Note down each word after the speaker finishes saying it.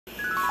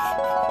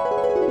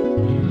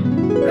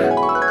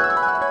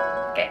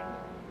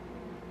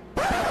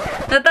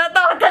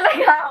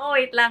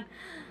wait lang.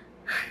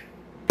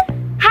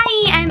 Hi,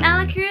 I'm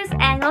Cruz,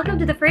 and welcome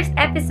to the first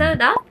episode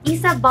of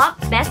Isa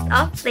Bop Best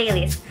of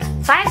Playlist.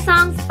 5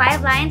 songs,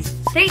 5 lines,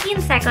 13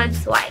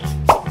 seconds why.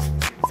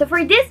 So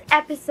for this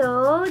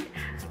episode,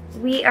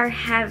 we are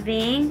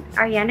having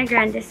Ariana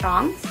Grande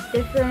songs,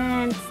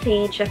 different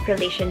stage of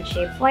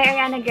relationship. Why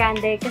Ariana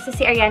Grande? Kasi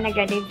si Ariana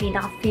Grande yung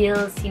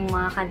pinaka-feels yung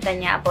mga kanta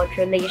niya about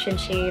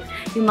relationship,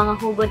 yung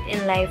mga hugot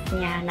in life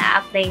niya,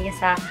 na-apply niya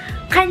sa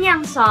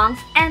kanyang songs.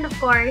 And of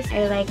course,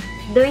 I like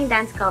doing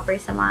dance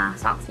covers sa mga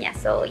songs niya.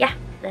 So yeah,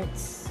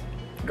 let's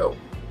go.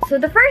 So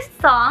the first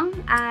song,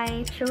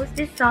 I chose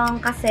this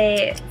song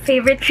kasi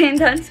favorite ko yung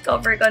dance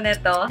cover ko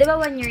nito. Diba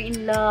when you're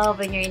in love,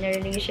 when you're in a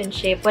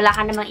relationship, wala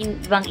ka namang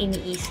ibang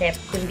iniisip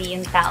kundi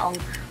yung taong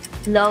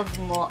love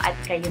mo at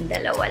kayong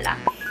dalawa lang.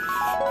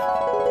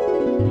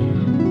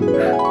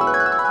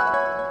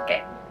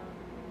 Okay.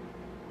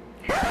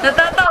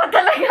 Natatawa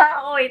talaga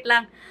ako. Wait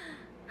lang.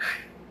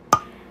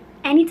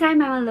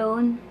 Anytime I'm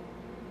alone,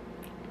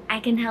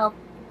 I can help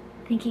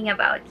thinking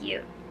about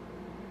you.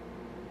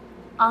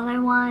 All I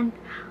want,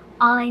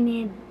 all I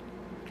need,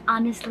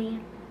 honestly,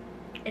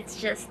 it's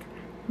just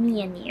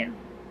me and you.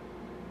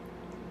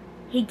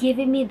 He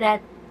giving me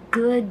that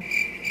good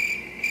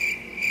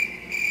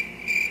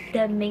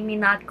that make me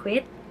not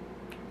quit.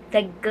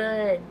 The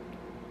good.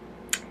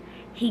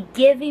 He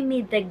giving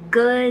me the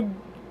good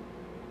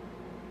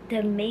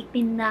that make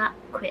me not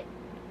quit.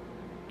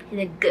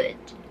 The good.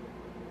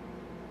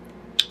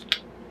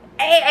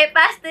 Hey, I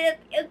passed it!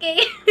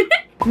 Okay.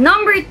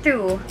 Number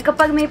 2,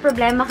 kapag may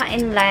problema ka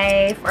in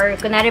life or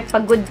kunwari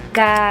pagod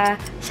ka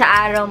sa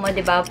araw mo,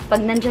 diba? Pag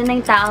nandiyan na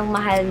yung taong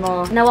mahal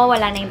mo,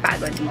 nawawala na yung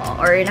pagod mo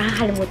or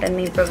nakakalimutan mo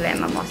yung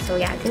problema mo. So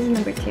yeah, this is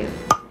number 2.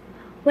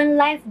 When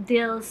life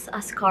deals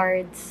us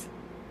cards,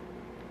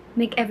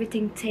 make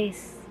everything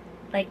taste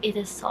like it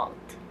is salt.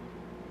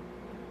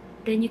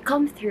 Then you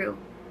come through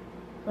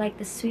like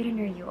the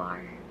sweetener you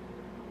are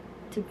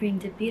to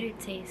bring the bitter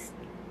taste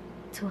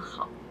to a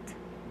halt.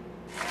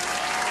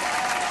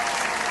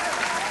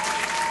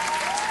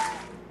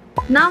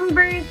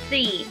 Number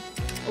 3,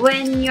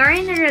 when you're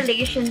in a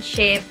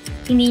relationship,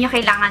 hindi nyo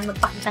kailangan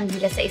magpakitang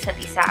gilas sa isa't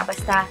isa.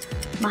 Basta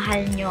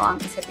mahal nyo ang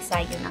isa't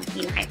isa, yun ang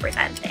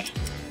pinaka-importante.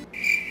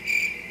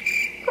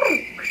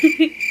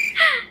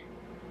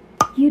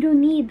 You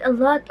don't need a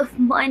lot of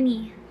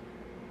money.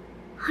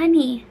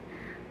 Honey,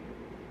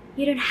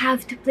 you don't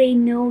have to play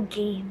no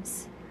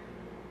games.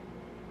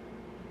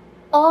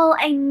 All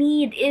I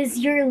need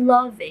is your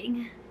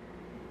loving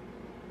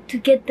to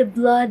get the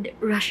blood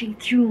rushing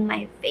through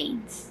my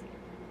veins.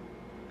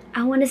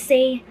 I want to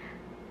say,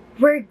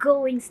 we're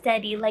going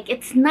steady like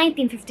it's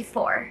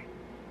 1954.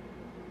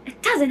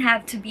 It doesn't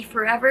have to be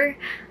forever,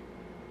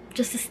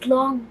 just as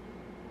long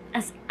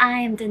as I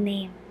am the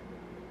name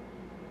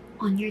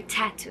on your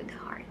tattooed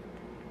heart.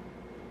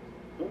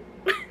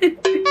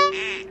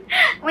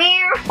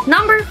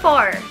 Number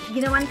 4,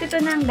 ginawan ko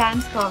to ng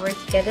dance cover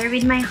together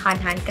with my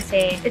hanhan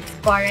kasi it's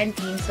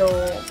quarantine, so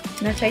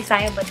no choice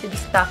tayo but to be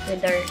stuck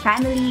with our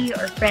family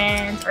or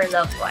friends or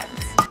loved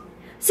ones.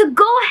 So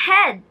go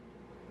ahead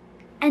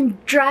and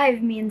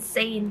drive me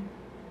insane.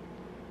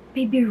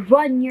 Maybe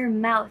run your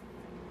mouth.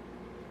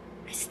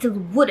 I still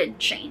wouldn't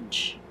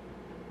change.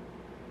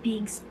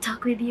 Being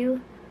stuck with you,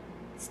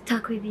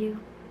 stuck with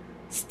you,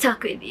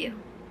 stuck with you.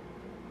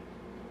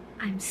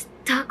 I'm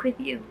stuck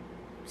with you,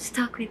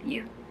 stuck with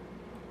you,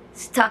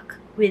 stuck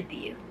with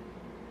you.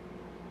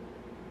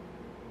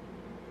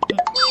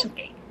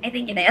 Okay, I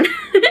think yun na yan.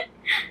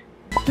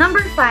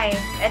 Number 5,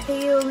 ito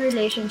yung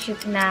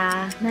relationship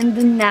na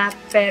nandun na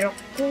pero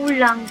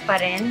kulang pa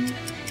rin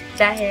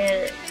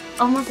dahil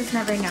almost is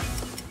never enough.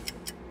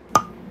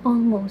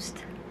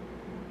 Almost.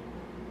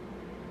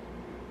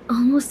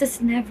 Almost is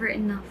never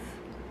enough.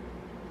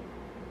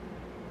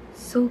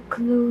 So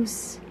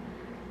close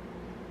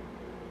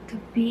to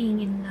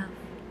being in love.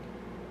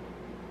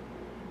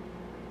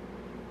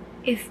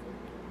 If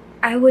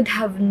I would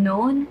have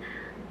known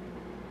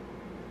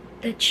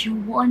that you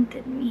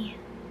wanted me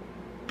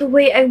the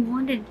way I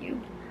wanted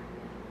you,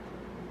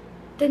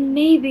 then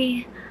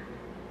maybe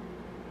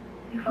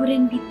we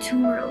wouldn't be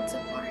 2 worlds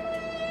apart.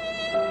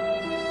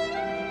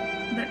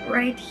 But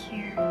right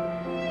here,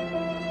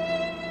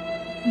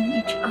 in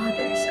each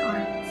other's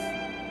arms.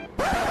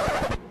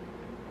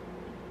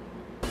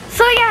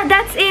 So yeah,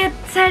 that's it.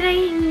 Sana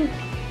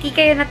hindi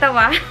kayo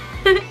natawa.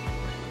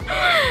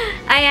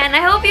 Ayan,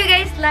 I hope you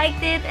guys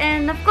liked it.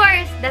 And of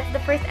course, that's the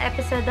first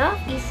episode of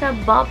Isa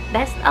Bop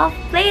Best of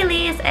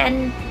Playlist.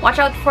 And watch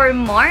out for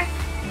more.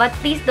 But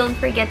please don't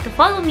forget to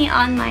follow me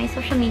on my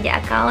social media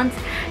accounts.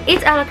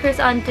 It's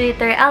Cruz on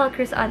Twitter,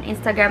 Cruz on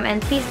Instagram.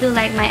 And please do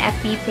like my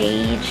FB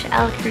page,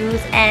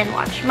 Cruz, and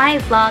watch my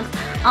vlogs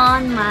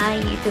on my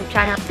YouTube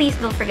channel. Please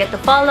don't forget to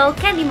follow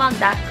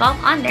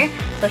candymug.com on their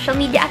social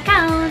media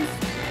accounts.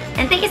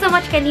 And thank you so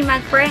much, Candy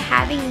Mag, for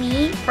having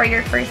me for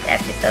your first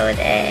episode.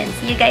 And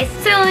see you guys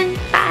soon.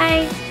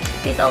 Bye!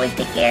 Please always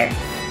take care.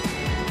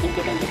 Thank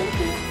you, thank you, thank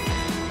you.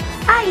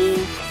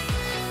 Bye!